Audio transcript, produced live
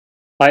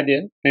Hi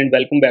there and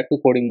welcome back to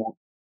Coding Monk.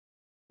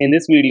 In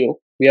this video,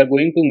 we are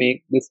going to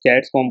make this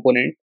chats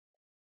component.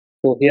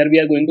 So here we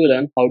are going to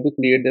learn how to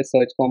create this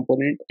search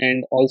component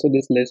and also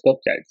this list of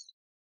chats.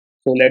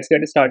 So let's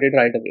get started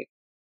right away.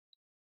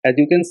 As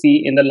you can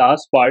see in the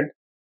last part,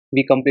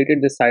 we completed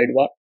this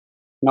sidebar.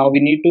 Now we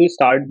need to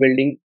start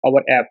building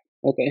our app.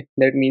 Okay,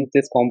 that means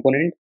this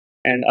component,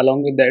 and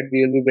along with that,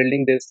 we will be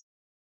building this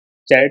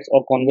chats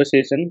or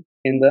conversation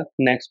in the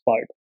next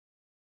part.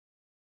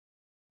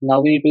 Now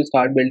we need to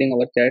start building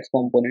our chats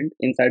component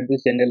inside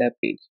this general app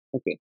page.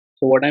 Okay,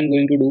 so what I'm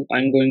going to do,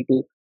 I'm going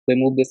to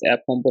remove this app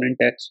component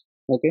text.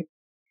 Okay,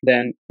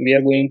 then we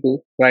are going to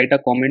write a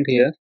comment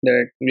here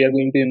that we are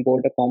going to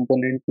import a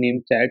component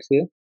named chats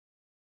here.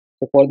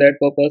 So for that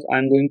purpose,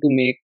 I'm going to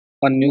make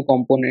a new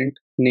component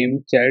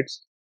named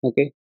chats.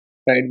 Okay,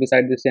 right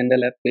beside this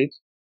general app page,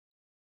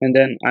 and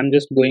then I'm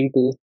just going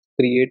to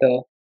create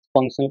a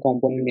functional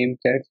component named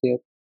chats here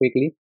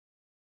quickly.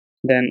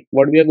 Then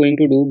what we are going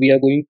to do, we are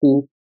going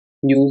to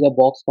use a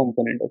box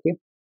component. Okay,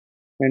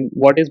 and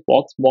what is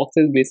box? Box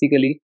is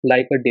basically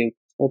like a div.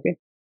 Okay,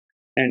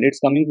 and it's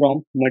coming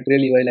from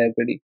material UI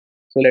library.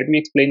 So let me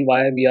explain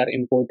why we are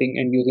importing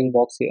and using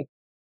box here.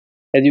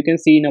 As you can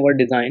see in our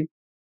design,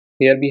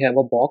 here we have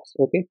a box,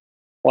 okay,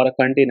 or a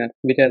container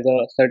which has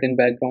a certain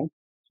background.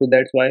 So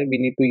that's why we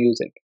need to use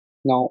it.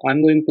 Now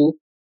I'm going to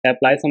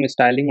apply some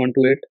styling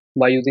onto it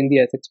by using the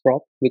SX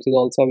prop, which is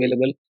also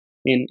available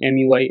in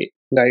MUI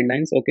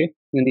guidelines, okay,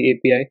 in the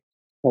API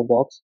of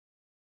box.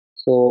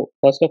 So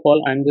first of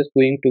all, I'm just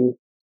going to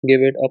give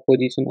it a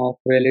position of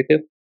relative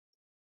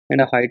and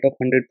a height of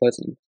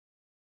 100%.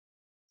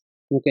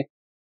 Okay,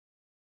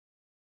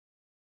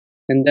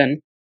 and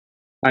then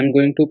I'm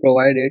going to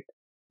provide it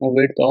a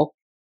width of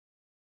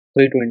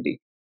 320.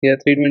 Here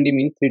 320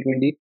 means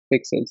 320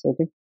 pixels.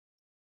 Okay,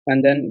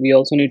 and then we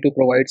also need to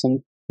provide some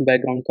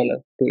background color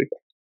to it.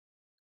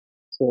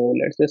 So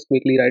let's just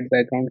quickly write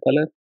background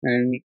color,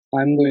 and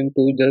I'm going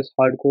to just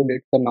hard code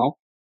it for now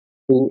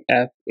to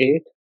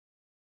F8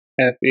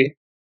 FA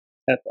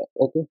FF.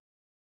 Okay,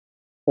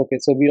 okay,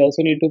 so we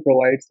also need to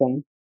provide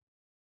some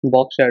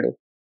box shadow.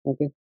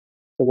 Okay,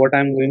 so what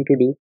I'm going to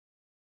do,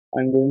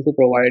 I'm going to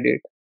provide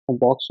it a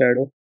box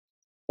shadow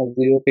of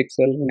 0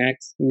 pixel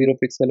max, 0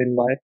 pixel in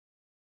Y,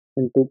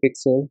 and 2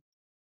 pixel,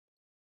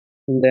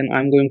 and then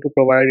I'm going to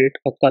provide it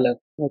a color,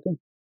 okay,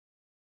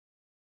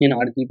 in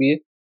RGBA.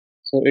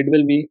 So it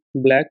will be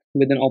black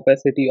with an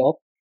opacity of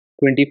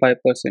 25%.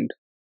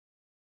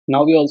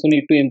 Now we also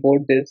need to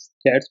import this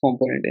chats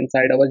component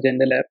inside our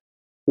general app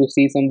to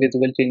see some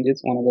visible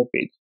changes on our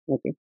page.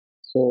 Okay,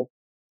 so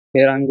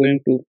here I'm going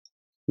to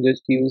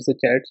just use the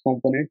chats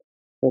component,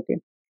 okay,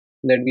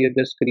 that we have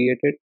just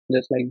created,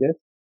 just like this.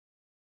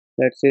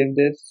 Let's save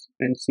this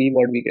and see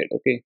what we get.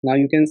 Okay, now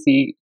you can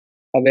see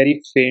a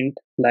very faint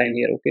line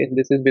here. Okay,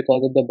 this is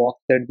because of the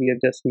box that we have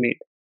just made,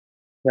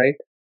 right?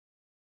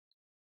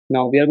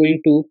 Now we are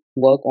going to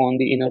work on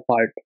the inner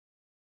part.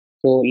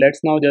 So let's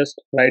now just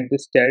write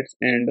this chats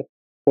and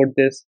put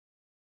this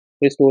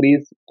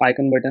stories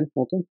icon button.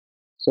 Okay,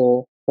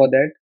 so for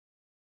that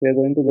we are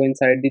going to go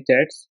inside the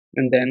chats,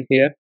 and then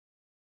here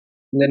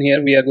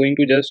we are going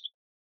to just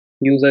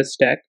use a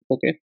stack.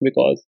 Okay,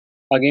 because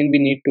again we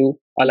need to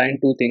align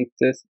two things,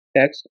 this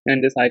text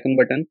and this icon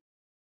button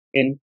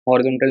in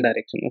horizontal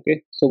direction.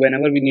 Okay, so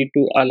whenever we need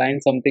to align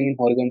something in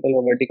horizontal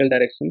or vertical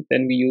direction,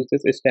 then we use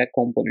this stack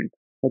component.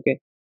 Okay,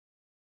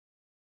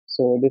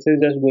 so this is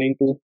just going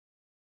to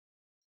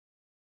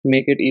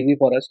make it easy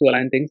for us to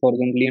align things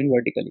horizontally and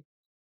vertically.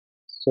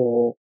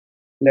 So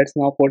let's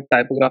now put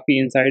typography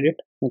inside it.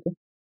 Okay,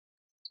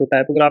 so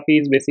typography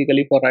is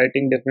basically for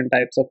writing different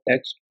types of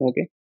text.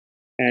 Okay,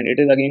 and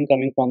it is again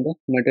coming from the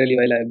material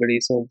UI library.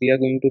 So we are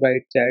going to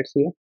write chats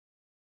here.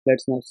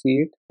 Let's now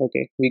see it.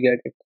 Okay, we get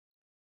it.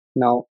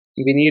 Now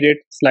we need it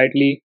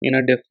slightly in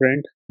a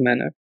different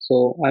manner.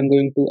 So I'm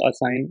going to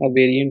assign a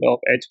variant of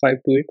h5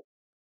 to it.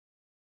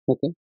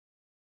 Okay,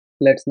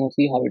 let's now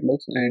see how it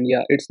looks, and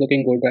yeah, it's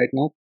looking good right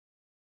now.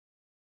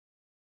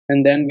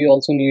 And then we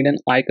also need an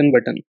icon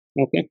button.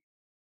 Okay,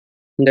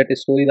 that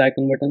is stories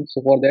icon button. So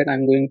for that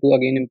I'm going to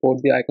again import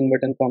the icon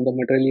button from the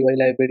material UI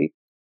library.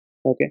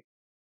 Okay,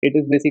 it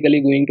is basically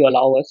going to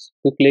allow us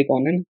to click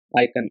on an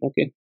icon.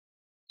 Okay,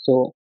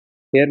 so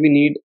here we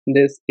need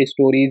this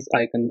stories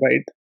icon,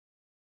 right?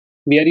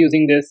 We are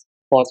using this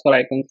phosphor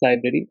icons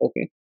library.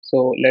 Okay,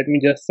 so let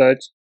me just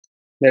search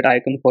that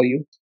icon for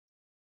you.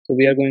 So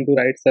we are going to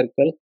write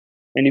circle,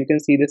 and you can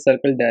see this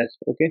circle dash.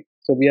 Okay,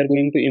 so we are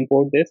going to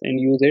import this and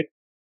use it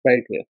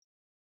right here,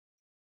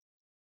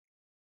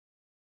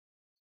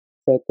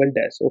 circle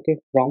dash. Okay,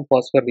 from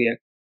phosphor react.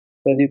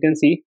 So as you can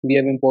see, we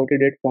have imported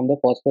it from the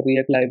phosphor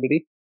react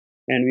library,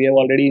 and we have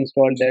already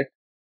installed that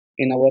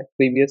in our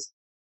previous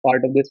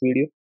part of this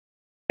video.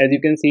 As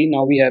you can see,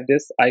 now we have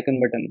this icon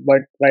button,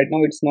 but right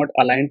now it's not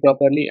aligned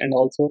properly, and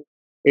also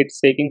it's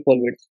taking full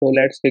width. So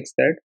let's fix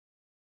that.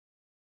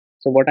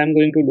 So what I'm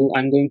going to do,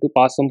 I'm going to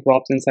pass some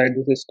props inside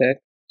this stack.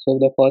 So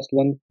the first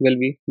one will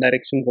be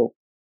direction row,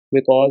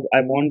 because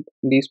I want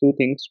these two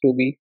things to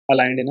be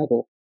aligned in a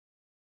row,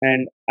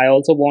 and I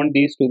also want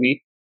these to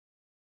be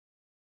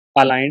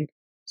aligned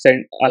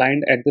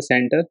at the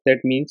center. That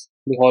means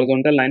the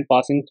horizontal line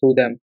passing through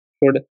them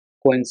should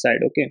coincide.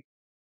 Okay.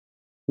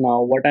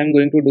 Now what I'm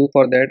going to do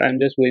for that, I'm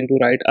just going to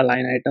write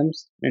align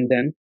items and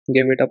then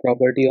give it a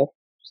property of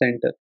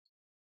center.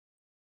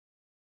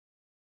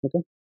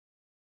 Okay.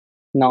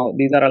 Now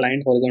these are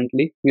aligned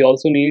horizontally. We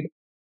also need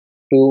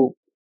to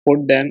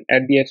put them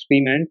at the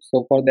extreme end.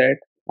 So for that,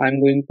 I'm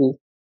going to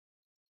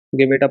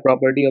give it a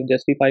property of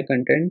justify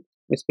content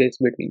space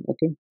between.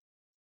 Okay.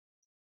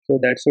 So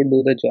that should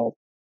do the job.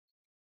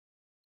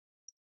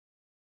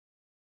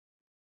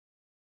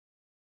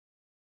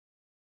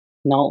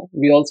 Now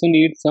we also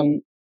need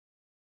some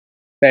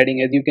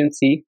padding. As you can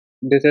see,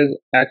 this is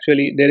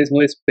actually, there is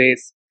no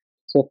space.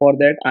 So for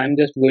that, I'm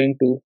just going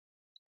to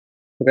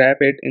wrap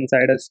it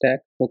inside a stack.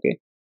 Okay.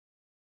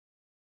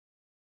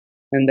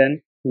 And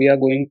then we are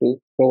going to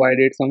provide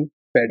it some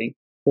padding.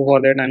 So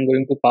for that, I'm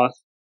going to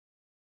pass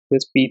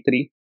this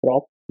p3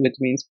 prop, which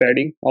means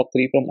padding of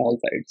 3 from all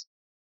sides.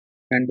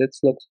 And this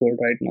looks good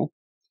right now.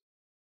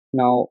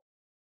 Now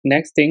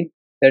next thing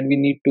that we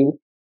need to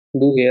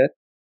do here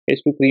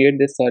is to create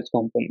this search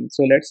component.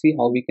 So let's see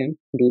how we can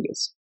do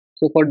this.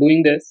 So for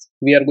doing this,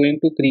 we are going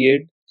to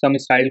create some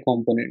style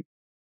component.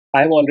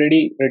 I have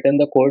already written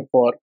the code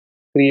for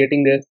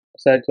creating this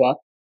search bar.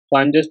 So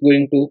I'm just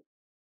going to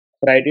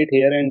write it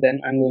here and then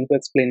I'm going to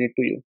explain it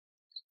to you.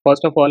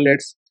 First of all,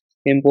 let's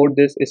import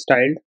this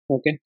styled.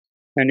 Okay.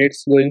 And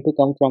it's going to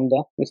come from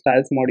the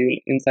styles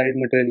module inside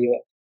material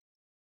UI.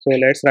 So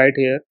let's write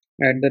here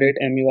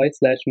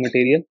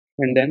 @MUI/material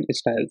and then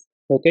styles.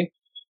 Okay.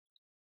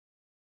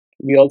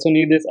 We also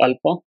need this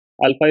alpha.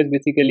 Alpha is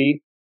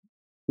basically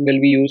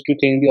will be used to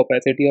change the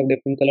opacity of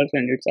different colors,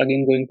 and it's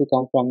again going to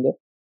come from the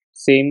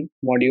same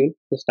module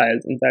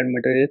styles inside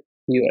material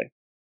UI.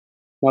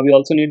 Now we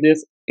also need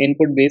this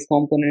input base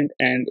component,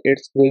 and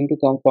it's going to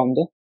come from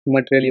the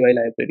material UI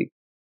library.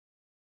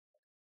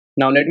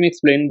 Now let me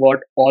explain what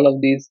all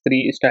of these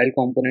three style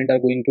components are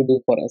going to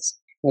do for us.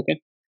 Okay.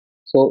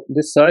 So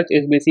this search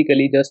is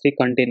basically just a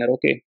container.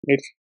 Okay.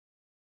 It's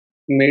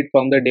made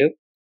from the div.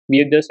 We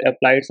have just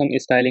applied some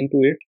styling to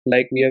it,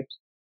 like we have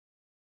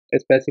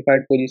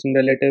specified position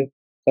relative,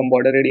 some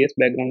border radius,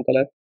 background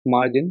color,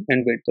 margin,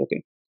 and width.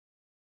 Okay.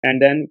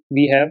 And then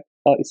we have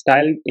a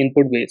style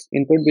input base.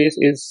 Input base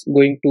is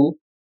going to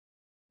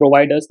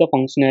provide us the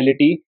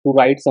functionality to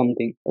write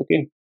something.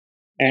 Okay.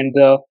 And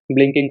the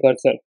blinking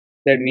cursor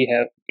that we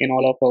have in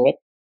all of our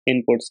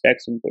inputs,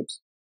 text inputs.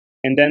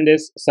 And then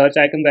this search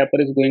icon wrapper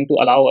is going to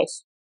allow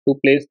us to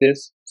place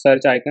this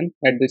search icon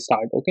at the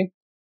start. Okay.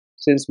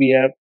 Since we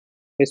have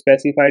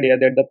specified here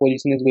that the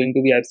position is going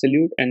to be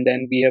absolute, and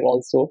then we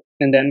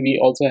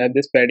also have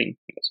this padding.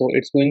 So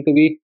it's going to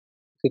be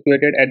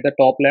situated at the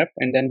top left,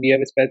 and then we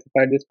have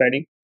specified this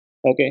padding.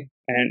 Okay.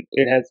 And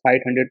it has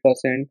height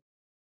 100%,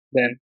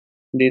 then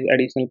these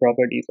additional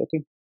properties.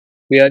 Okay.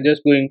 We are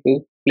just going to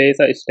place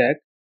a stack.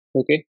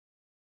 Okay.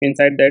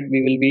 Inside that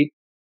we will be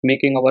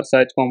making our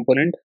search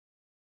component,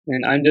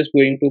 and I'm just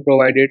going to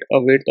provide it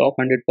a width of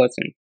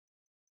 100%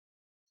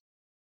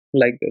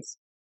 like this.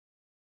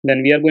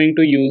 Then we are going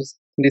to use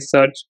this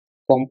search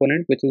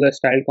component, which is a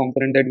style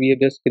component that we have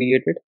just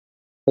created.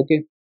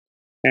 Okay.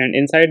 And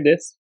inside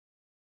this,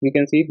 you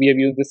can see we have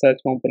used the search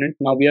component.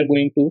 Now we are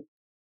going to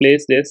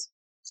place this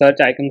search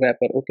icon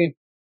wrapper. Okay.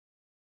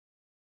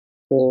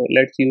 So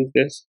let's use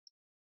this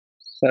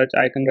search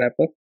icon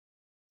wrapper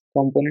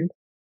component.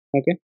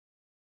 Okay.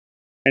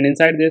 And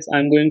inside this,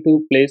 I'm going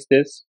to place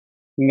this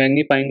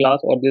magnifying glass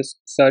or this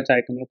search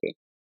icon. Okay.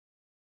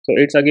 So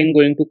it's again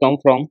going to come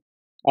from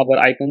our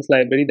icons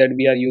library that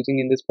we are using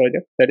in this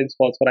project, that is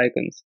phosphor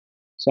icons.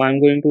 So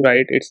I'm going to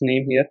write its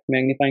name here,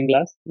 magnifying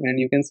glass, and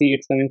you can see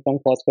it's coming from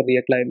phosphor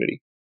react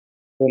library.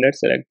 So let's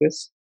select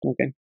this.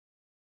 Okay.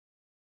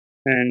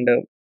 And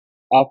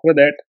after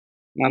that,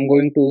 I'm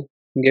going to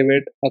give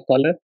it a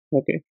color.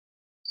 Okay.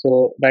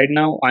 So right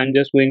now I'm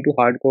just going to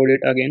hard code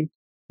it again,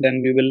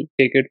 then we will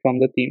take it from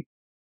the theme.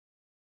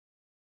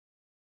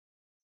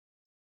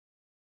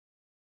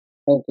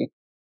 Okay,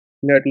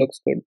 that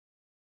looks good.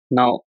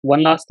 Now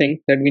one last thing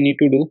that we need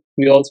to do,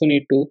 we also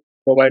need to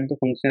provide the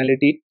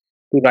functionality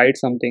to write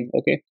something.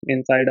 Okay,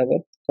 inside our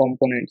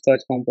component,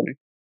 search component.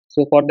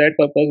 So for that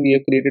purpose, we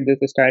have created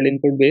this style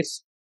input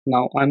base.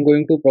 Now I'm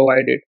going to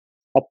provide it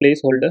a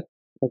placeholder.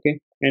 Okay,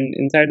 and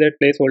inside that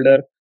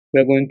placeholder,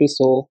 we are going to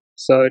show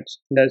search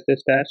dash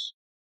dash dash.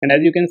 And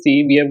as you can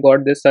see, we have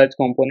got this search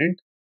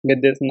component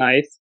with this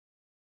nice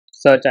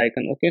search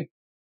icon. Okay.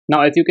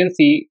 Now as you can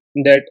see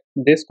that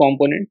this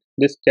component,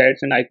 this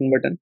chats and icon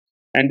button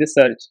and this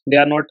search, they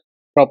are not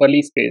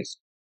properly spaced.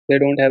 They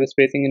don't have a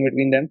spacing in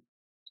between them.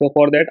 So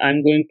for that,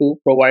 I'm going to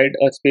provide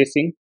a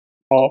spacing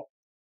of,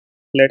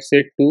 let's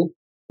say, 2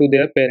 to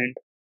their parent.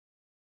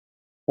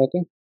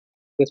 Okay,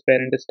 this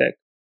parent stack.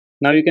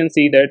 Now you can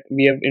see that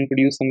we have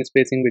introduced some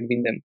spacing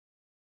between them.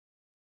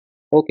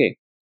 Okay,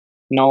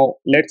 now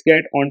let's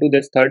get onto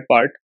this third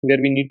part where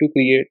we need to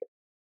create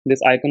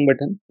this icon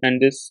button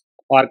and this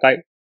archive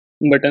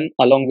button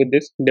along with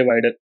this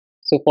divider.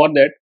 So for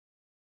that,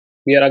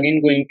 we are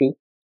again going to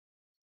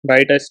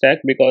write a stack,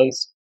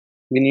 because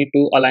we need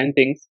to align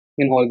things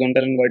in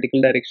horizontal and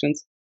vertical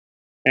directions.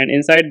 And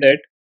inside that,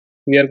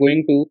 we are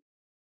going to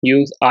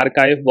use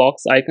archive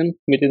box icon,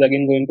 which is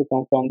again going to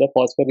come from the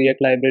Phosphor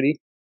React library.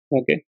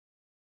 Okay,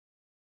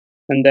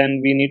 and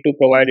then we need to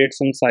provide it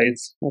some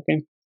size.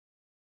 Okay,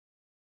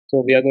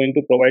 so we are going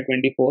to provide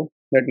 24,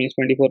 that means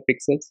 24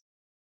 pixels.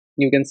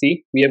 You can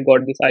see we have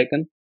got this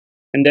icon,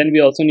 and then we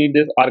also need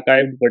this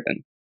archived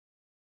button.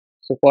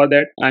 So for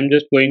that, I'm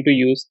just going to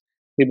use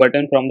the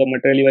button from the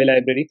Material UI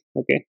library.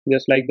 Okay,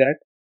 just like that,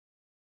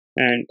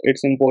 and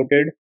it's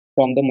imported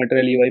from the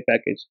Material UI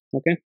package.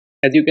 Okay,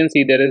 as you can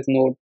see, there is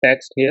no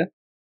text here,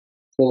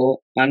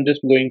 so I'm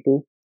just going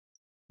to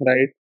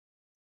write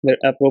the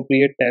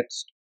appropriate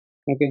text.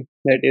 Okay,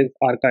 that is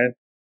archive.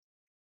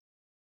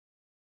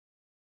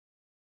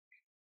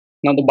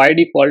 Now the by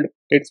default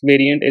its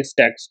variant is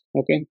text.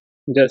 Okay,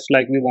 just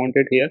like we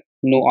wanted here,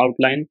 no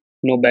outline,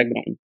 no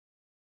background.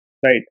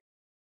 Right,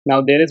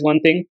 now there is one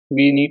thing,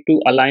 we need to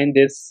align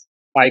this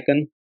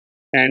icon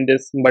and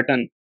this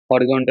button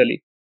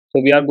horizontally.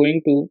 So we are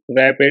going to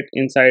wrap it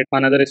inside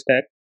another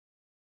stack.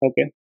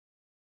 Okay,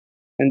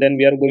 and then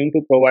we are going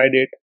to provide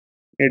it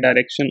a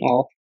direction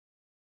of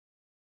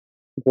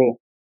row,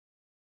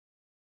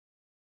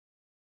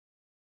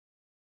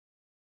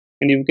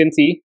 and you can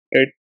see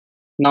it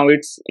now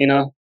it's in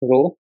a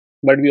row,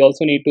 but we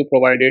also need to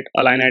provide it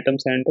align item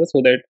center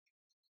so that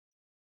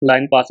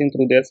line passing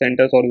through their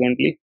centers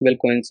horizontally will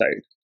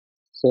coincide.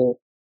 So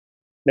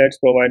let's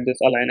provide this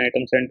align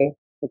item center.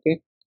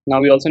 Okay,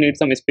 now we also need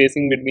some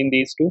spacing between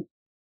these two.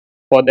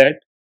 For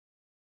that,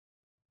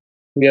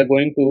 we are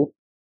going to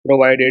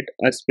provide it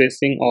a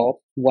spacing of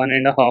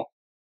 1.5.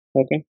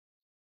 Okay,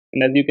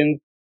 and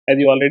as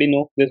you already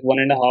know, this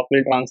 1.5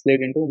 will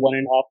translate into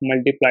 1.5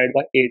 multiplied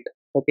by 8.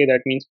 Okay,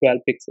 that means 12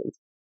 pixels.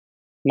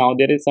 Now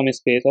there is some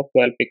space of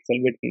 12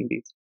 pixels between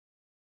these.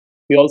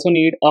 We also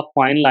need a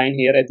fine line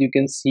here, as you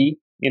can see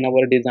in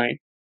our design.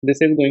 This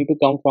is going to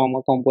come from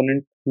a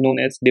component known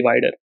as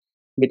divider,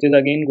 which is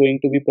again going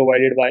to be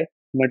provided by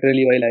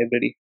Material UI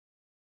library.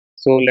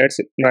 So let's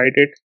write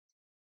it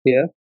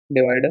here,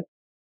 divider,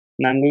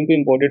 and I'm going to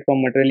import it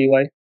from Material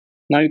UI.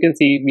 Now you can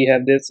see we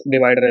have this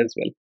divider as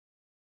well,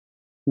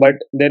 but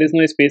there is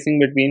no spacing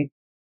between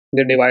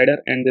the divider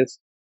and this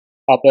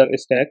upper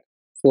stack.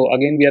 So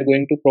again we are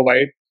going to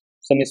provide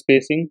some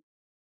spacing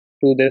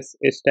to this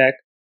stack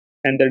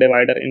and the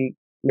divider. In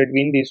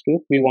between these two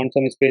we want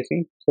some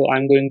spacing, so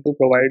I'm going to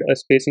provide a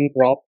spacing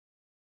prop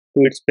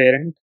to its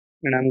parent,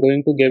 and I'm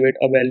going to give it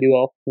a value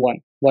of 1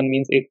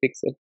 means 8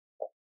 pixel,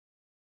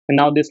 and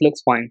now this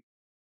looks fine.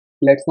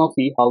 Let's now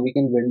see how we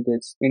can build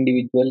this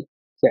individual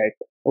chat.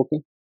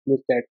 Okay,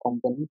 this chat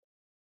component.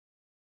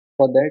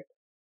 For that,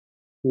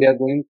 we are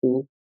going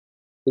to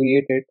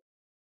create it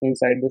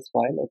inside this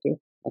file. Okay,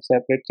 a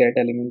separate chat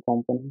element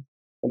component.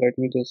 So let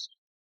me just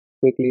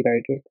quickly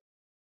write it.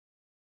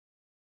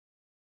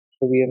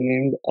 So we have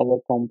named our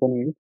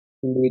component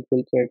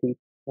individual chat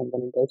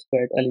component as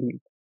chat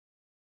element.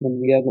 Then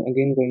we are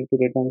again going to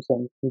return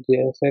some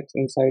JSX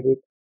inside it.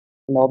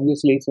 And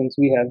obviously, since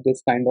we have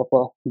this kind of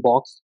a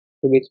box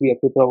to which we have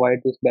to provide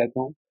this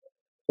background,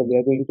 so we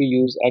are going to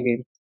use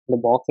again the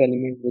box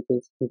element, which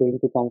is going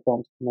to come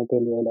from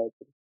Material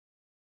library.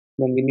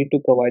 Then we need to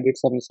provide it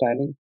some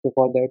styling. So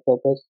for that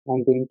purpose,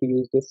 I'm going to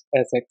use this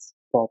SX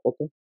prop.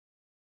 Okay.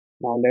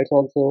 Now let's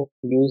also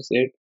use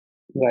it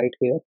right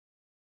here.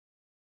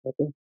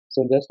 Okay.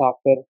 So just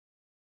after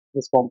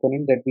this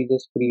component that we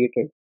just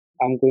created,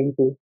 I'm going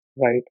to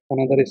write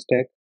another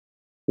stack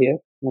here.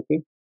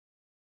 Okay.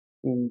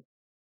 And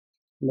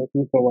let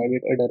me provide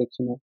it a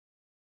direction of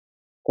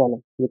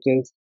column, which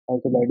is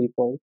also by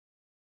default.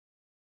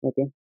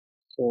 Okay,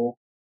 so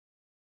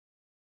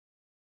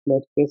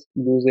let's just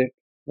use it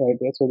right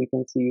there so we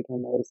can see it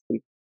on our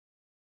screen.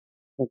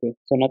 Okay,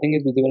 so nothing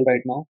is visible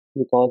right now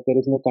because there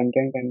is no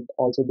content, and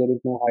also there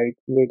is no height,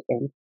 width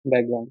and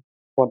background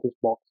for this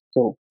box.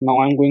 So now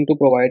I'm going to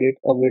provide it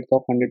a width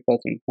of 100%.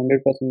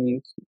 100%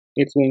 means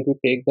it's going to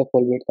take the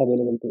full width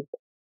available to it.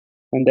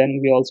 And then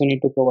we also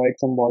need to provide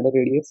some border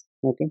radius.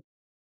 Okay,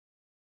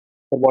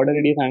 the border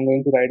radius I'm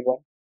going to write 1,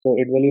 so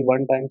it will be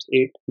 1 times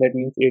 8, that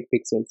means 8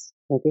 pixels.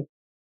 Okay,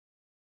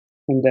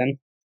 and then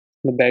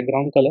the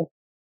background color,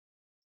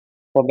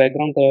 for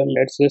background color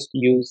let's just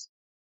use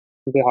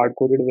the hard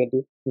coded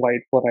value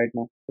white for right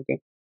now. Okay,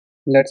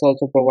 let's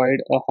also provide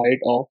a height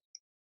of,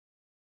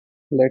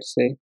 let's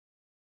say,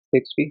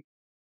 60.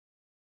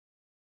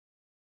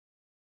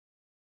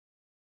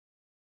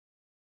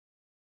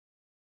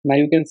 Now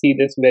you can see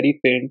this very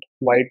faint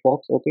white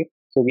box. Okay,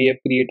 so we have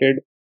created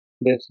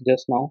this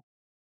just now.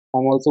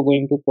 I'm also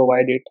going to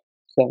provide it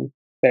some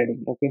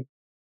padding. Okay,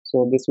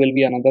 so this will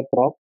be another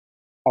prop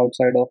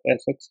outside of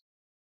SX.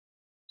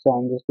 So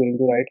I'm just going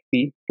to write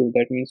P2,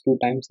 that means 2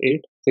 times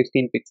 8,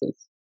 16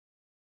 pixels.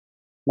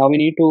 Now we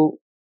need to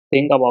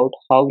think about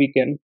how we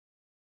can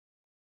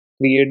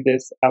create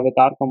this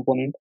avatar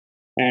component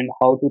and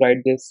how to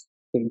write this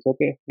things.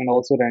 Okay, and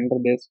also render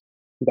this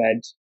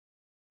badge.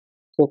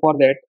 So for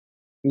that,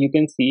 you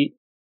can see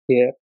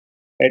here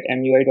at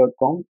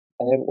MUI.com,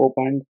 I have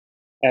opened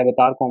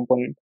avatar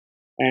component.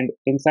 and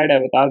inside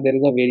avatar there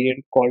is a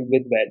variant called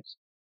with wedge.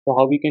 So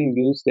how we can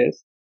use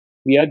this?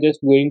 We are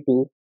just going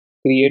to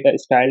create a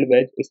styled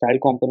wedge style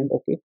component,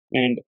 okay,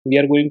 and we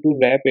are going to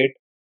wrap it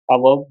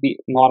above the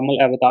normal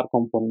avatar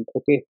component,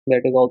 okay,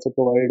 that is also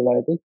provided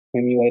by the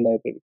MUI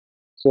library.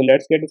 So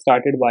let's get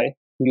started by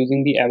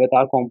using the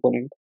avatar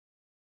component.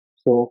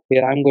 So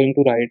here I'm going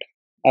to write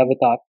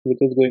avatar, which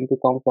is going to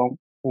come from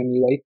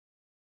MUI,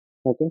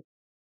 okay.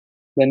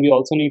 Then we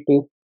also need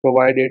to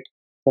provide it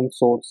some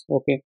source,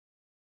 okay.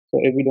 So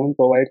if we don't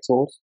provide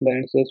source,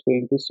 then it's just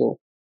going to show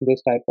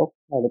this type of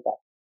avatar.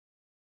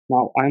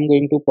 Now I'm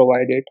going to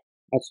provide it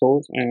a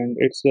source, and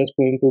it's just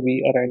going to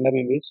be a random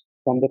image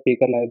from the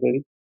faker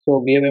library. So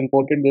we have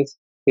imported this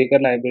faker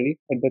library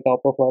at the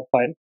top of our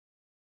file,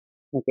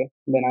 okay.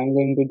 Then I'm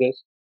going to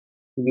just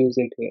use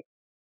it here.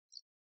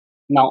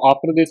 Now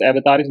after this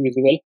avatar is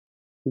visible,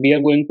 we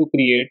are going to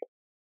create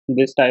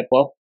this type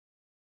of,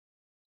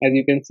 as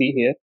you can see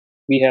here,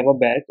 we have a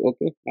badge,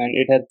 okay, and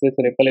it has this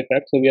ripple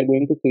effect. So we are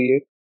going to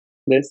create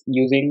this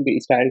using the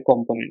style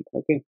component,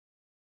 okay.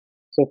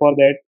 So for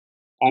that,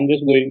 I'm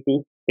just going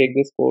to take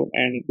this code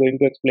and going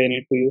to explain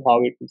it to you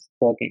how it is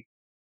working.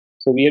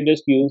 So we have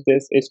just used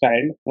this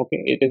style,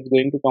 okay. It is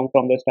going to come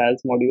from the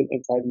styles module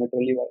inside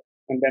Material UI,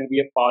 and then we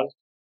have passed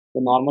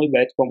the normal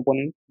badge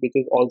component, which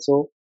is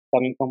also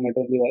coming from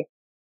Material UI,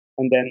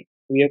 and then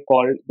we have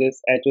called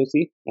this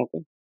HOC,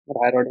 okay,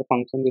 higher order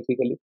function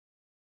basically.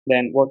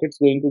 Then what it's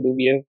going to do,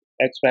 we have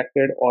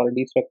extracted or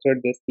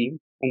destructured this theme,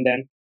 and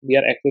then we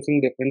are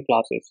accessing different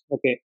classes,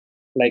 okay,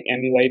 like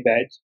MUI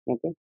badge,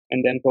 okay,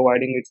 and then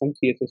providing it some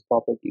CSS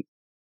properties.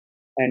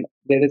 And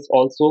there is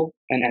also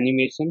an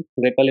animation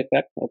ripple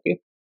effect, okay.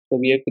 So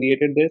we have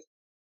created this,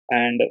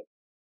 and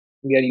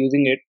we are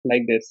using it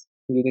like this,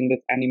 using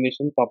this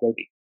animation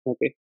property,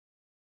 okay.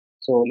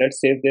 So let's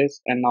save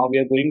this, and now we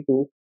are going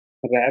to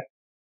wrap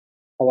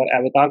our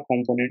avatar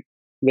component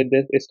with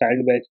this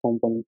styled badge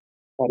component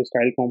or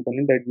style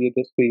component that we have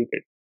just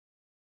created,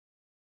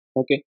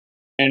 okay.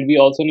 And we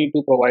also need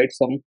to provide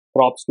some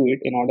props to it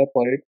in order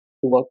for it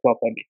to work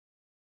properly.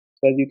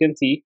 So as you can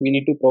see, we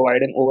need to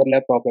provide an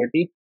overlap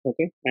property,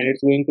 okay, and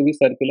it's going to be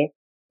circular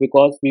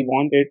because we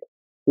want it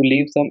to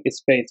leave some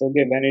space,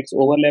 okay. When it's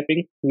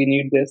overlapping, we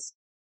need this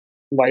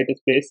white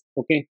space,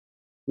 okay,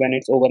 when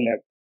it's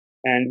overlapped.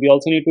 And we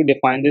also need to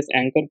define this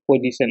anchor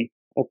position,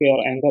 okay,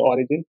 or anchor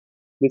origin.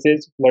 This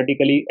is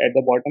vertically at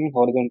the bottom and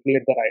horizontally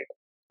at the right.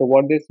 So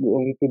what this is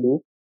going to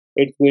do,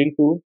 it's going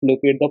to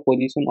locate the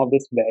position of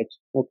this badge,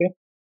 okay.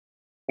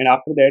 And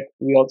after that,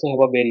 we also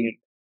have a variant,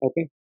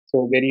 okay.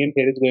 So variant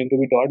here is going to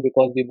be dot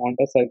because we want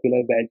a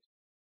circular badge.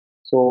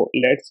 So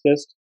let's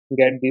just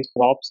get these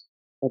props,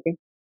 okay,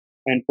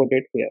 and put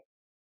it here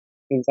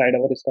inside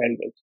our style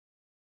badge.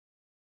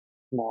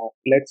 Now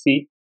let's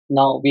see.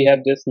 Now we have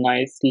this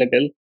nice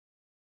little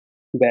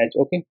badge,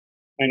 okay,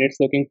 and it's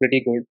looking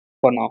pretty good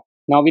for now.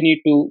 Now we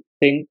need to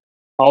think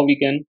how we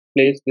can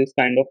place this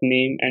kind of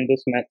name and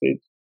this message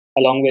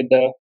along with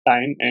the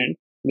time and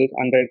this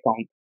unread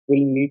count. We'll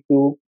need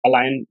to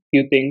align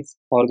few things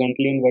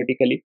horizontally and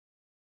vertically.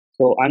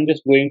 So I'm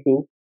just going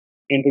to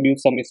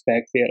introduce some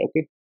stacks here,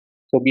 okay.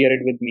 So bear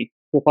it with me.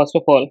 So first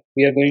of all,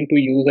 we are going to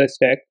use a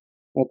stack,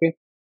 okay,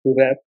 to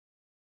wrap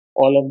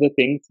all of the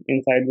things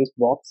inside this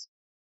box.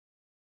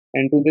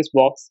 And to this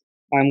box,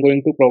 I'm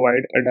going to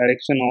provide a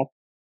direction of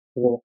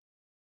row,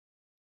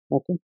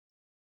 okay,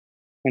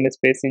 and a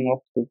spacing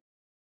of 2,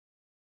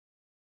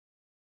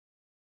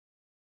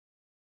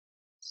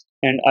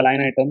 and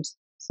align items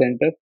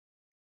center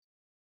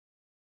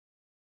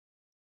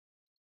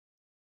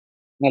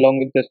along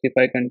with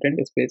justify content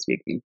space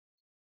between.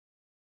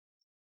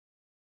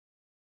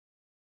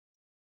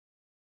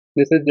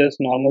 This is just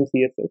normal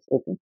CSS,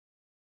 okay.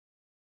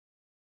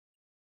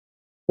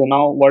 So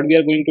now what we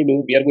are going to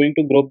do, we are going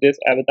to group this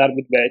avatar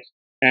with badge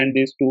and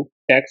these two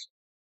text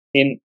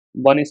in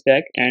one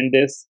stack, and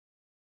this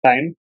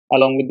time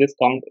along with this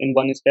count in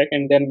one stack,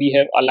 and then we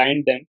have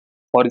aligned them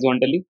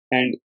horizontally,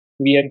 and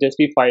we have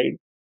justified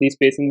the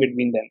spacing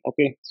between them,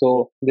 okay.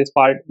 So this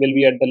part will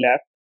be at the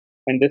left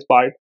and this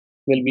part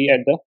will be at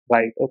the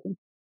right, okay.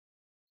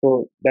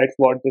 So that's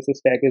what this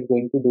stack is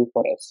going to do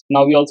for us.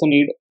 Now we also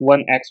need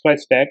one extra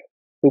stack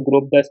to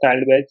group the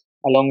styled badge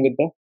along with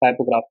the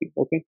typography,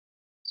 okay.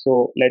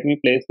 So let me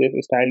place this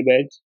styled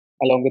badge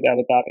along with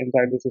avatar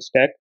inside this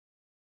stack,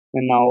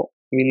 and now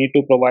we need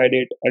to provide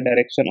it a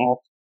direction of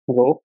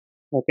row,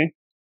 okay,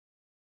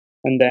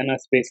 and then a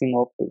spacing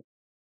of 2,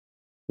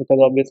 because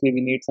obviously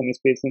we need some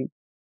spacing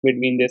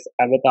between this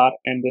avatar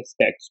and this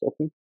text,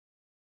 okay.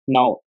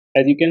 Now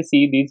as you can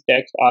see, these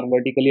texts are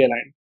vertically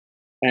aligned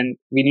and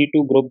we need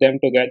to group them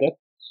together.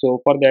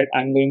 So for that,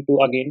 I'm going to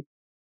again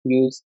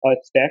use a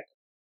stack,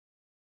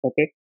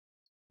 okay,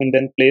 and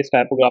then place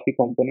typography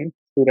component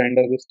to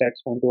render this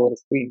text onto our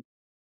screen.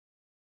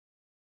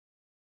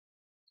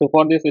 So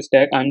for this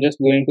stack, I'm just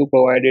going to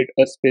provide it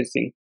a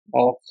spacing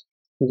of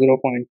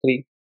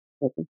 0.3,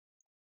 okay,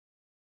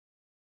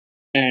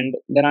 and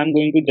then I'm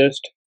going to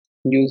just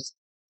use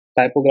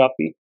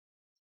typography,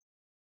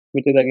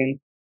 which is again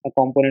a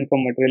component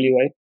from Material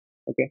UI,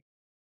 okay.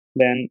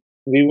 Then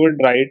we would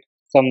write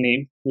some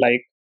name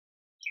like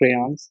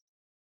Shreyans,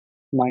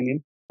 my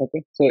name.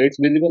 Okay, so it's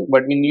visible,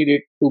 but we need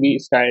it to be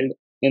styled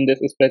in this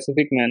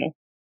specific manner.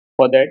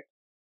 For that,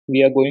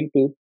 we are going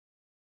to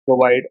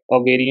provide a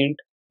variant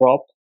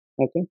prop,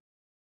 okay,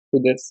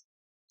 to this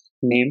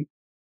name,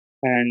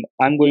 and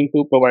I'm going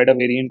to provide a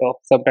variant of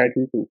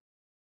subtitle too.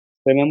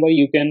 Remember,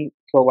 you can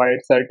provide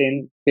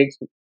certain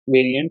fixed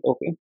variant,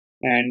 okay,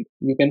 and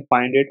you can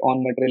find it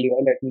on Material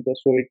UI. Let me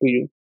just show it to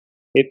you.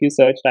 If you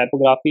search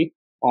typography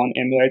on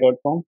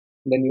MUI.com,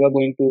 then you are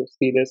going to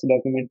see this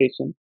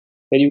documentation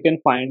where you can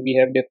find we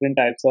have different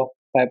types of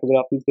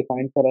typographies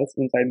defined for us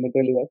inside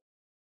Material UI.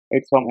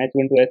 It's from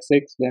H1 to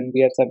H6, then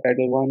we have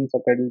subtitle 1,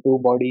 subtitle 2,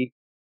 body,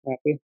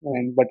 okay,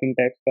 and button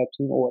text,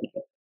 caption, overlay.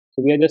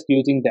 So we are just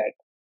using that,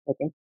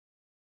 okay.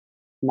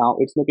 Now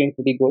it's looking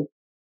pretty good.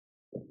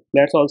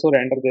 Let's also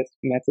render this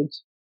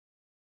message.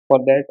 For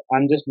that,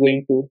 I'm just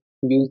going to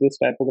use this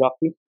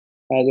typography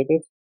as it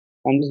is.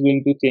 I'm just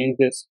going to change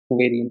this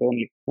variant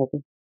only,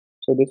 okay.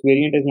 So this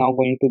variant is now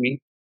going to be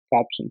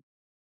caption,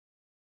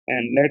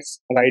 and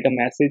let's write a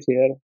message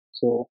here.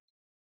 So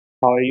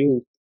how are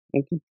you?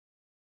 Okay,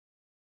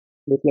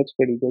 this looks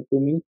pretty good to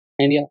me,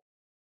 and yeah,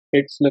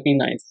 it's looking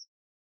nice.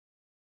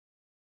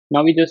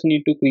 Now we just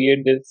need to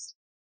create this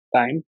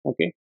time,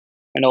 okay,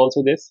 and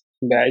also this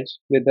badge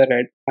with the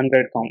red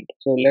unread count.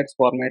 So let's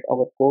format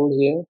our code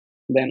here.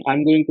 Then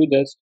I'm going to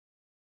just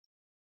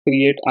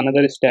create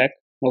another stack,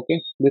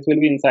 okay. This will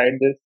be inside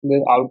this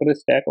outer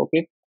stack,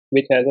 okay,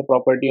 which has a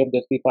property of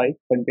justify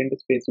content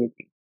space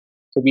between.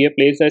 So we have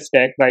placed a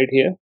stack right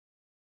here.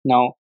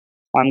 Now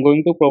I'm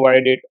going to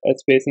provide it a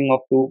spacing of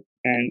 2,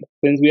 and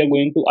since we are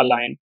going to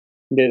align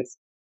this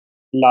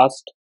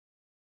last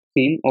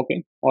scene,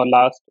 okay, or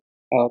last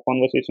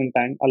conversation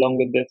time along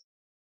with this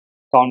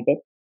counter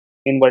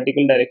in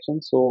vertical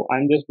direction, so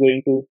I'm just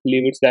going to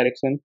leave its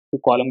direction to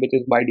column which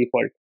is by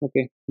default,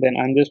 okay. Then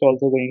I'm just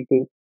also going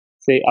to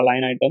say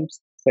align items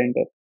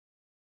center,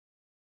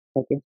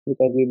 okay,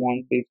 because we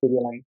want these to be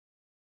aligned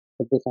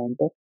at the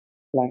center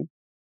line.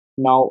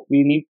 Now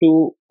we need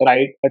to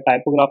write a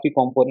typography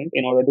component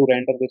in order to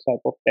render this type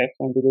of text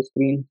onto the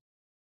screen.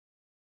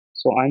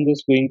 So I'm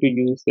just going to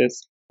use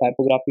this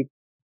typography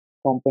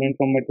component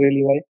from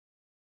Material UI,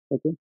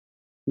 okay.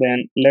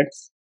 Then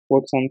let's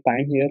put some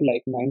time here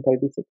like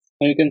 9:36.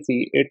 Now you can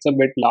see it's a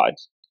bit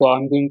large, so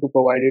I'm going to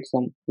provide it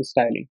some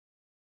styling.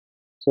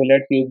 So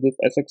let's use this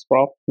SX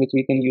prop, which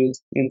we can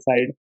use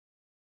inside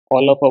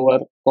all of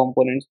our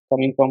components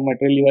coming from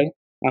Material UI.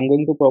 I'm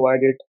going to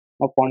provide it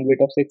a font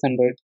weight of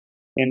 600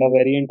 and a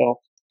variant of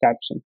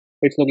caption.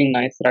 It's looking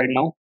nice right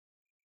now.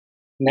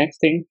 Next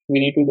thing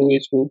we need to do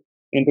is to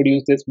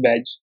introduce this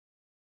badge.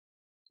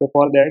 So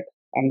for that,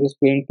 I'm just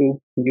going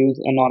to use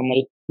a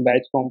normal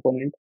badge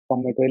component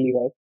from Material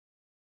UI.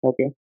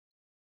 Okay,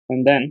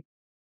 and then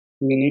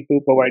we need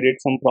to provide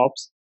it some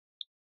props.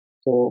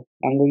 So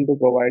I'm going to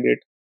provide it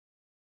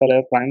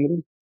color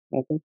primary.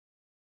 Okay,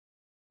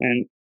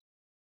 and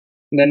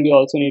then we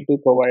also need to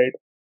provide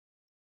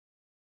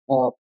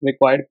a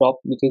required prop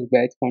which is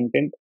badge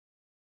content.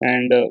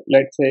 And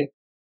let's say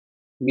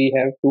we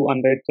have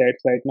 200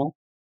 chats right now.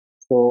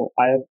 So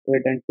I have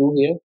written 2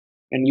 here,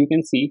 and you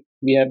can see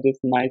we have this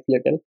nice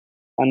little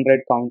unread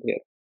count here.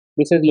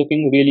 This is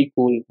looking really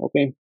cool.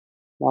 Okay,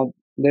 now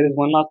there is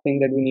one last thing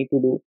that we need to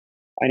do.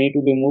 I need to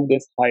remove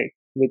this height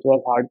which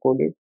was hard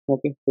coded,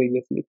 okay,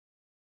 previously.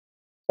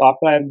 So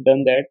after I have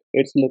done that,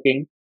 it's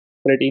looking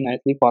pretty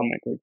nicely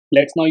formatted.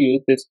 Let's now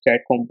use this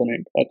chat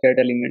component or chat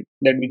element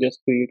that we just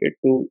created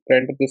to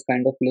render this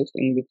kind of list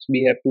in which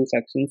we have 2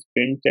 sections,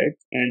 print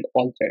chats and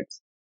all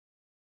chats.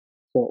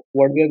 So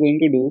what we are going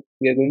to do,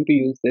 we are going to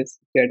use this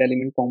chat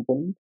element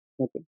component.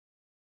 Okay.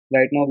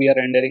 Right now we are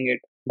rendering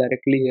it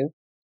directly here.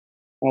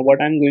 Now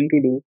what I'm going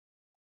to do,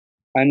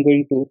 I'm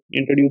going to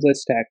introduce a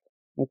stack.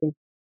 Okay.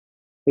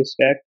 A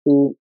stack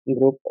to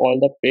group all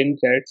the pin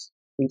chats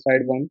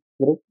inside one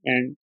group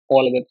and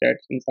all other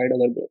chats inside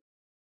other group.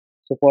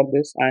 So for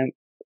this,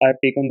 I've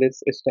taken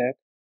this stack.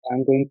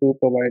 I'm going to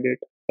provide it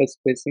a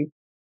spacing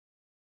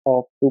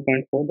of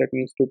 2.4. That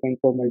means 2.4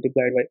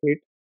 multiplied by 8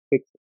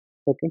 pixels.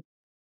 Okay.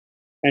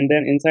 And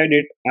then inside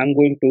it, I'm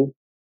going to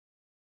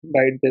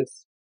write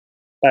this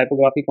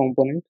typography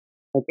component.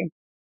 Okay,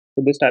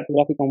 so this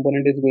typography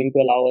component is going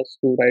to allow us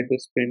to write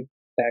this print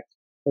text.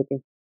 Okay,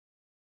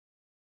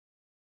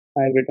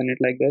 I have written it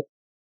like this.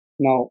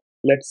 Now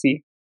let's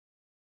see,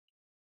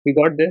 we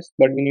got this,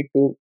 but we need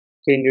to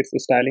change its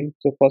styling.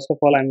 So first of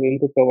all, I'm going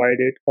to provide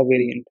it a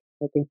variant.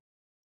 Okay,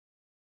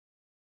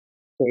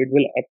 so it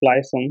will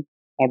apply some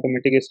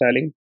automatic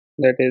styling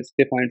that is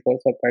defined for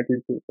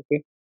subtitle 2.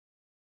 Okay,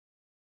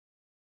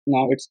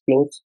 now it's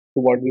close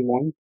to what we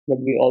want, but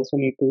we also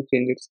need to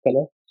change its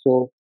color.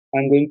 So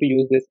I'm going to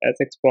use this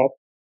SX prop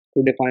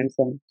to define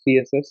some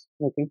CSS.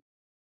 Okay,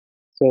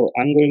 so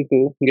I'm going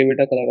to give it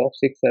a color of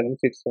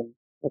 6767.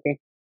 Okay,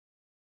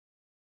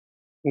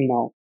 and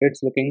now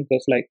it's looking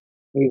just like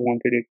we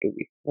wanted it to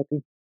be.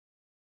 Okay,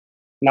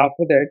 now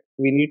after that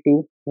we need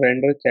to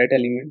render chat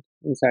element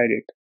inside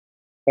it,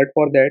 but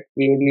for that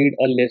we would need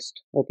a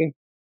list. Okay,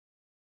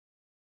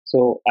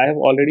 So I have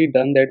already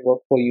done that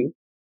work for you.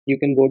 You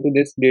can go to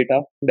this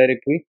data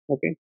directory,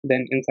 okay?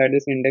 Then inside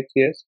this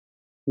index.js,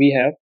 we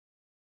have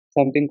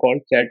something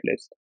called chat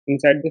list.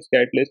 Inside this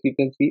chat list, you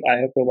can see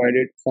I have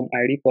provided some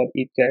ID for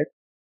each chat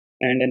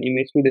and an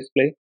image to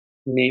display,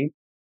 name,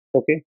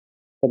 okay,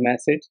 the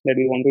message that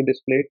we want to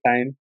display,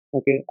 time,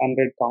 okay,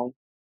 unread count,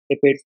 if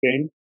it's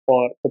print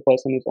or the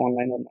person is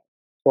online or not.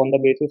 So on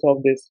the basis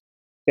of this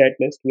chat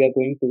list, we are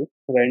going to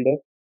render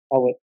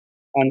our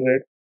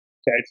unread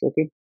chats,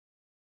 okay.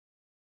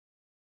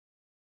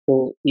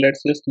 So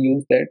let's just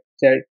use that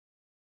chat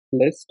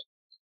list,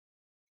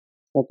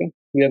 okay.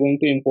 We are going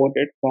to import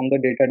it from the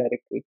data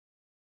directory.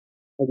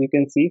 As you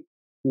can see,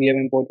 we have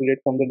imported it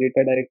from the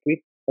data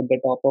directory at the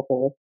top of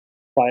our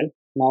file.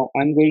 Now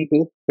I'm going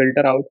to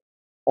filter out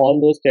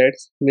all those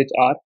chats which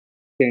are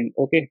pinned,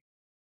 okay,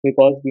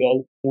 because we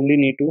all only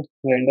need to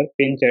render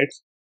pin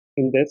chats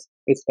in this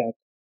stack.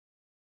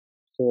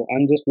 So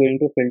I'm just going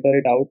to filter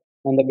it out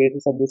on the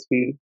basis of this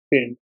field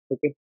pinned,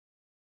 okay.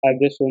 I've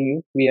just shown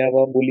you we have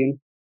a boolean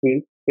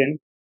field pin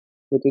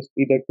which is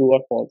either true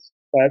or false.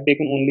 So I've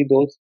taken only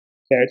those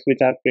chats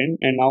which are pinned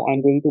and now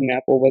I'm going to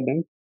map over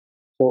them.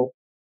 So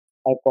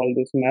I call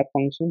this map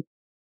function,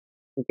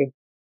 okay.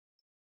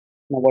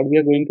 Now what we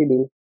are going to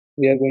do,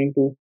 we are going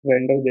to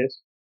render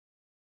this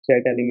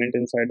chat element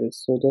inside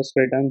this. So just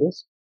return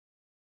this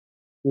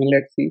and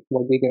let's see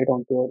what we get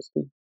onto our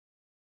screen.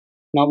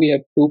 Now we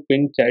have two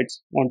pinned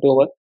chats onto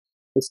our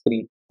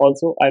screen.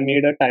 Also, I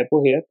made a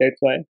typo here. That's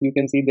why you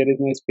can see there is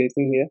no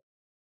spacing here.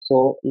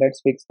 So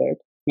let's fix that.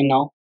 And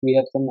now we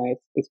have some nice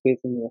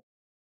spacing here.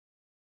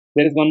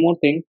 There is one more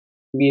thing.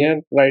 We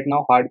have right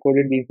now hard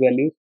coded these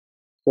values.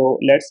 So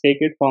let's take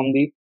it from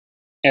the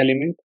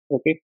element.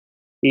 Okay.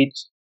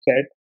 Each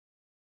chat,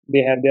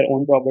 they have their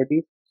own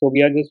properties. So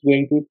we are just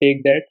going to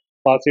take that,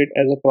 pass it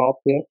as a prop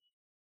here.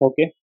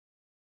 Okay.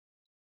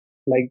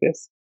 Like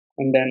this.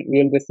 And then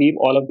we will receive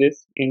all of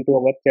this into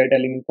our chat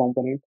element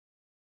component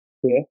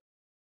here.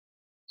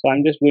 So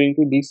I'm just going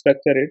to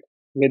destructure it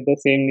with the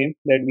same name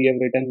that we have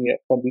written here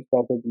for this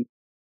property.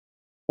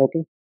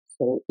 Okay.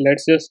 So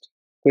let's just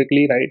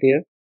quickly write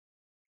here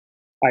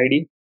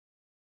ID,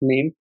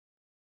 name,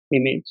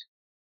 image,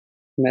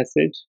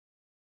 message,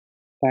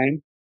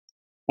 time,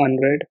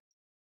 unread,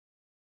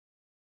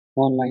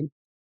 online.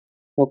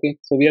 Okay.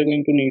 So we are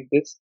going to need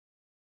this.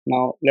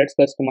 Now let's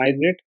customize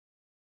it.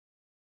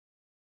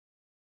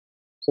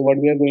 So what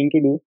we are going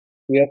to do,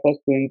 we are first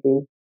going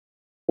to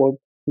put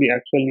the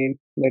actual name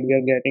that we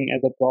are getting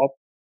as a prop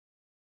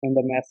and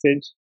the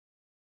message.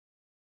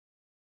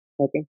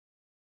 Okay.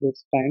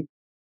 This time,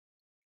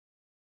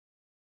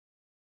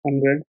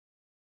 unread,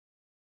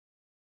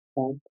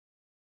 time.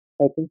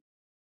 Okay.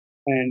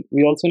 And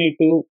we also need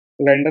to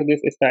render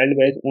this styled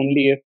badge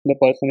only if the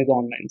person is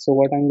online. So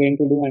what I'm going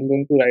to do, I'm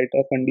going to write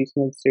a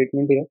conditional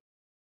statement here.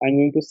 I'm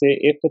going to say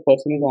if the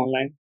person is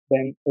online,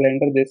 then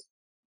render this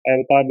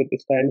avatar with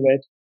styled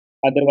badge.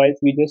 Otherwise,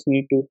 we just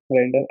need to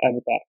render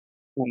avatar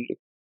only.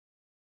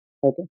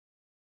 Okay,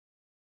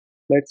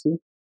 let's see.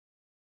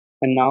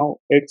 And now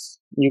it's,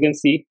 you can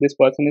see this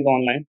person is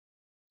online.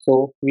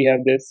 So we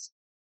have this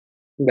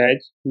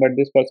badge, but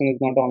this person is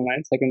not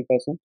online, second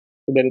person.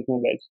 So there is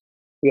no badge.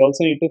 We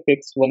also need to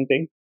fix one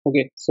thing.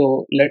 Okay,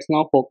 so let's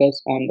now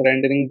focus on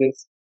rendering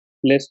this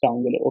list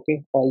down below.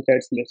 Okay, all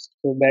chats list.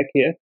 So back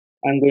here,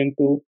 I'm going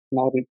to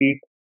now repeat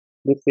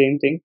the same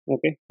thing.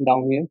 Okay,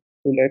 down here.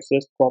 So let's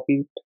just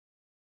copy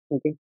it.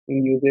 Okay,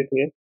 and use it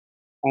here.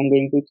 I'm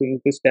going to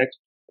change this text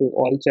to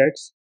all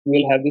chats.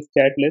 We'll have this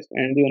chat list,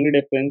 and the only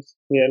difference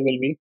here will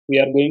be we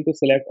are going to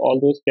select all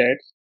those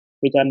chats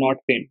which are not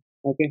pinned.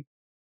 Okay,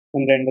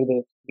 and render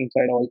those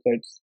inside all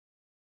chats.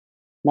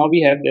 Now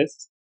we have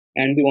this,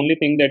 and the only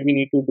thing that we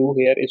need to do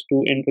here is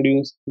to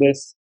introduce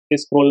this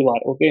scroll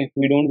bar. Okay,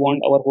 we don't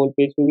want our whole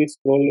page to be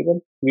scrollable.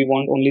 We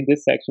want only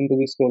this section to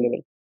be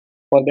scrollable.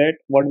 For that,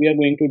 what we are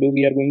going to do,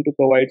 we are going to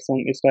provide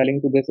some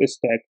styling to this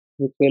stack,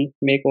 which will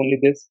make only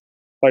this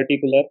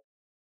particular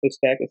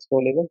stack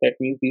scrollable. That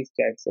means these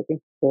chats. Okay,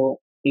 so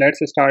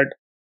let's start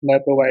by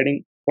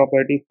providing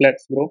property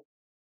flexgrow.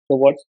 So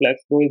what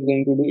flexgrow is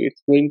going to do,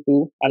 it's going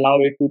to allow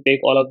it to take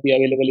all of the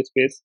available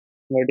space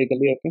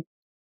vertically. Okay,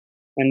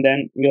 and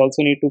then we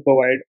also need to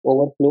provide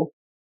overflow,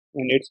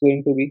 and it's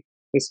going to be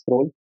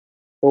scroll.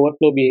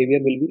 Overflow behavior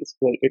will be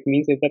scroll. It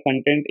means if the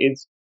content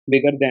is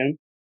bigger than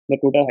the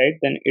total height,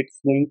 then it's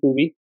going to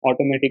be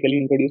automatically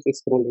introduce a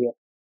scroll here,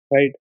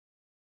 right?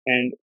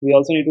 And we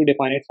also need to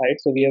define its height.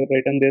 So we have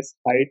written this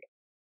height.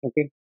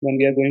 Okay, then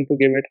we are going to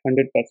give it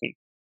 100%.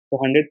 So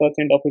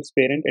 100% of its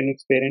parent, and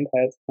its parent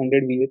has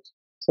 100 vh.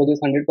 So this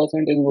 100%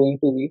 is going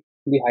to be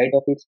the height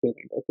of its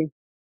parent. Okay,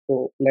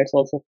 so let's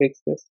also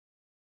fix this.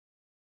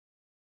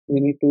 We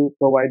need to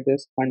provide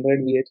this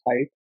 100 vh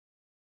height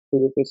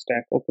to this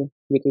stack, okay,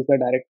 which is the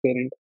direct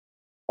parent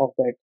of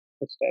that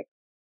stack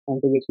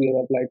onto which we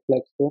have applied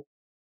flexflow.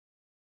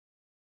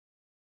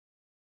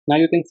 Now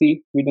you can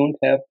see we don't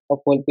have a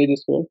full page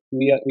scroll.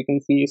 We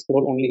can see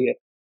scroll only here.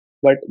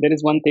 But there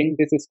is one thing,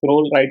 this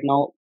scroll right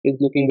now is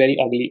looking very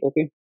ugly.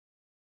 Okay,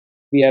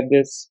 we have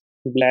this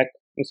black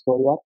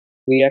scroll bar.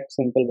 React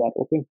simple bar.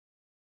 Okay,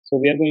 so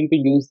we are going to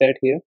use that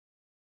here.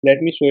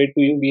 Let me show it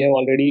to you. We have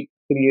already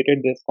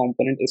created this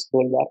component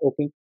scroll bar.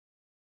 Okay,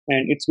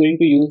 and it's going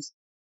to use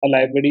a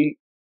library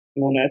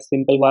known as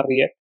simple bar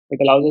react. It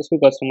allows us to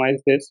customize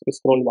this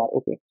scroll bar.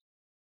 Okay,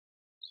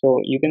 so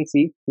you can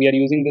see we are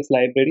using this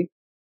library.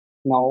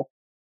 Now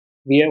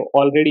we have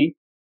already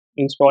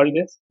installed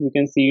this. You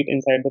can see it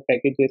inside the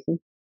package.json.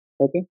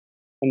 Okay,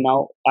 and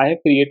now I have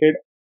created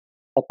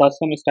a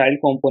custom style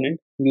component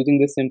using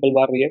this simple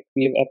bar react.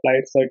 We have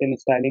applied certain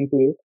styling to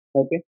it.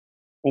 Okay,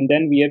 and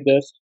then we have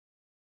just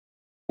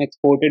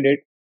exported it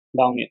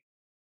down here.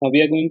 Now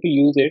we are going to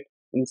use it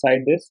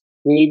inside this.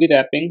 We will be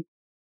wrapping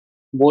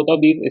both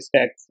of these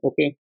stacks.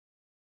 Okay,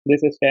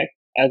 this stack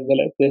as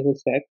well as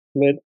this stack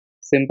with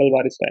simple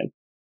bar style,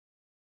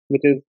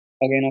 which is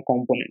again a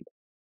component.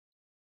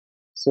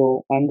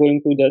 So I'm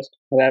going to just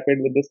wrap it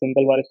with the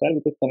simple bar style,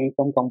 which is coming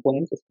from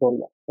components scroll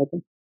bar.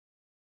 Okay,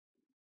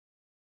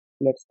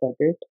 let's cut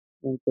it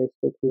and paste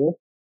it here.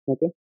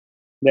 Okay,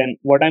 then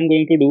what I'm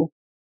going to do,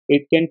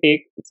 it can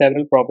take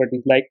several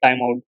properties like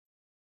timeout.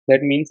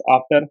 That means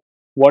after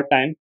what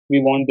time we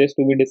want this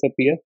to be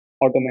disappear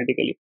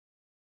automatically.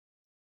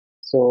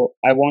 So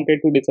I want it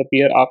to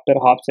disappear after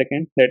half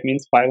second. That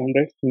means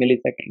 500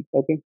 milliseconds.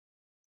 Okay,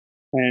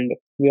 and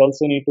we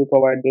also need to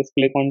provide this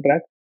click on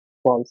track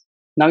false.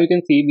 Now you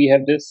can see we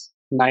have this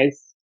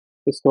nice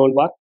scroll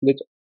bar which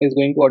is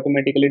going to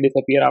automatically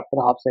disappear after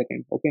half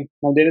second. Okay,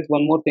 now there is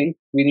one more thing.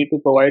 We need to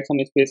provide some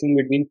spacing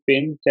between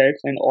pin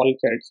chats and all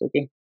chats.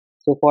 Okay,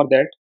 so for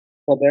that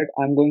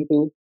I'm going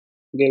to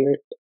give it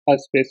a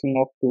spacing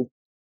of 2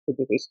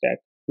 to this stack,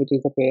 which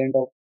is the parent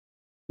of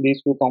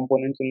these two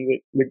components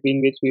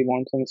between which we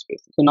want some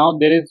space. So now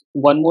there is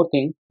one more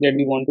thing that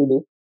we want to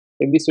do.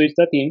 If we switch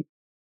the theme,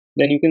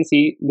 then you can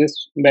see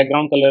this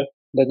background color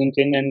doesn't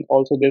change, and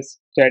also this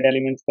chat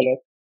elements color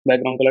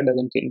background color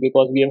doesn't change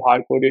because we have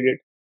hard coded it.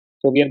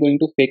 So we are going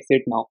to fix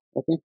it now.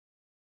 Okay,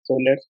 so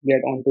let's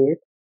get onto it.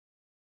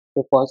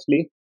 So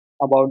firstly,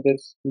 about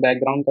this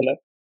background color,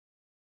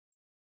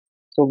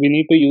 so we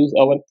need to use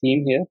our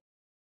theme here.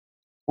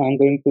 I'm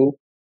going to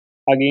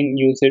again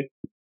use it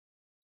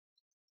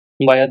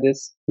via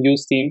this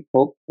use theme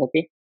hook.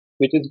 Okay,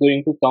 which is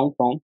going to come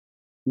from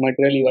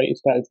material UI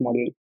styles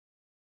module.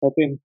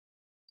 Okay,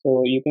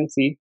 so you can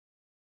see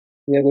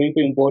we are going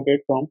to import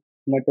it from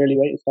material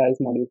UI styles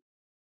module.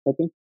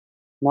 Okay,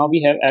 now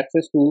we have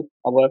access to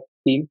our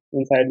theme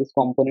inside this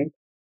component.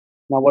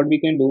 Now what we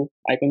can do,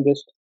 I can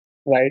just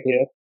write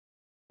here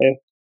if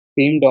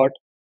theme dot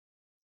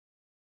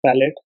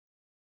palette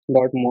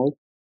dot mode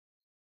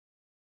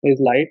is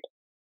light.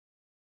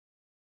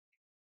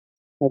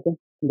 Okay,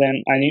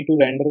 then I need to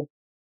render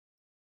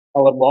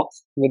our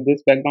box with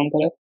this background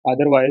color.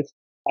 Otherwise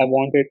I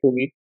want it to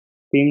be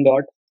theme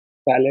dot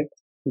palette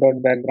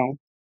dot background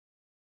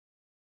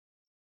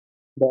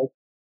dot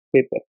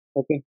paper.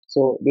 Okay,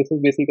 so this is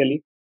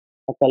basically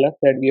a color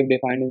that we have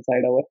defined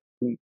inside our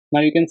theme.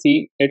 Now you can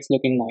see it's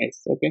looking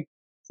nice. Okay,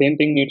 same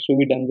thing needs to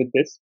be done with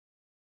this.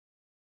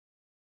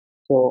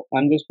 So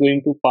I'm just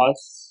going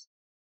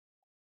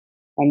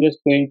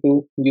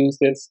to use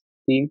this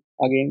theme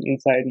again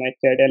inside my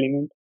chat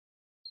element.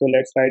 So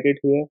let's write it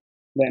here.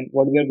 Then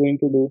what we are going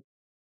to do,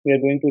 we are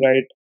going to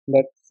write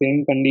the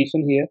same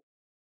condition here.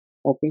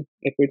 Okay,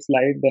 if it's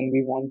light, then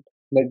we want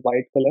that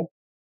white color.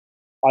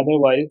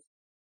 Otherwise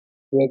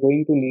we are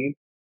going to need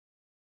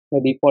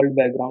the default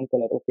background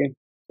color. Okay,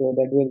 so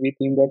that will be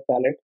theme dot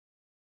palette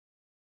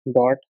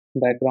dot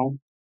background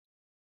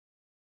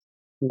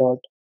dot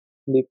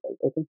default.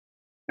 Okay,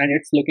 and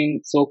it's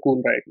looking so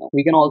cool right now.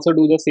 We can also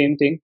do the same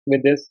thing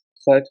with this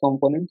search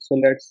component. So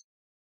let's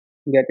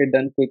get it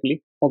done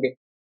quickly. Okay,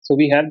 so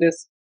we have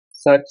this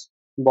search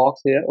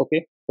box here.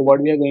 Okay, so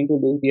what we are going to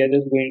do, we are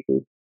just going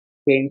to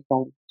change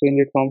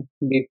it from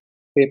deep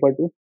paper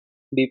to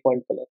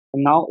default color,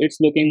 and now it's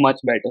looking much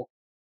better.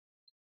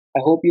 I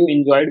hope you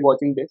enjoyed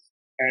watching this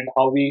and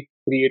how we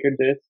created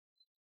this.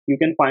 You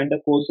can find the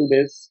code to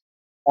this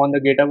on the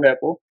GitHub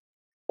repo,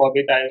 for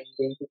which I am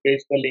going to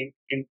paste the link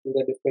into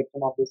the description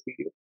of this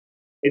video.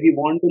 If you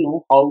want to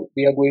know how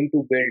we are going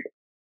to build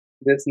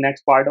this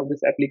next part of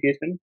this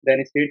application,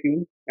 then stay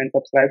tuned and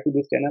subscribe to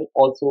this channel.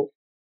 Also,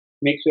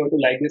 make sure to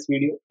like this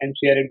video and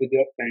share it with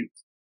your friends.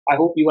 I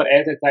hope you are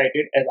as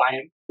excited as I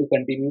am to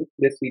continue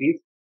this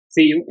series.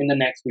 See you in the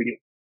next video.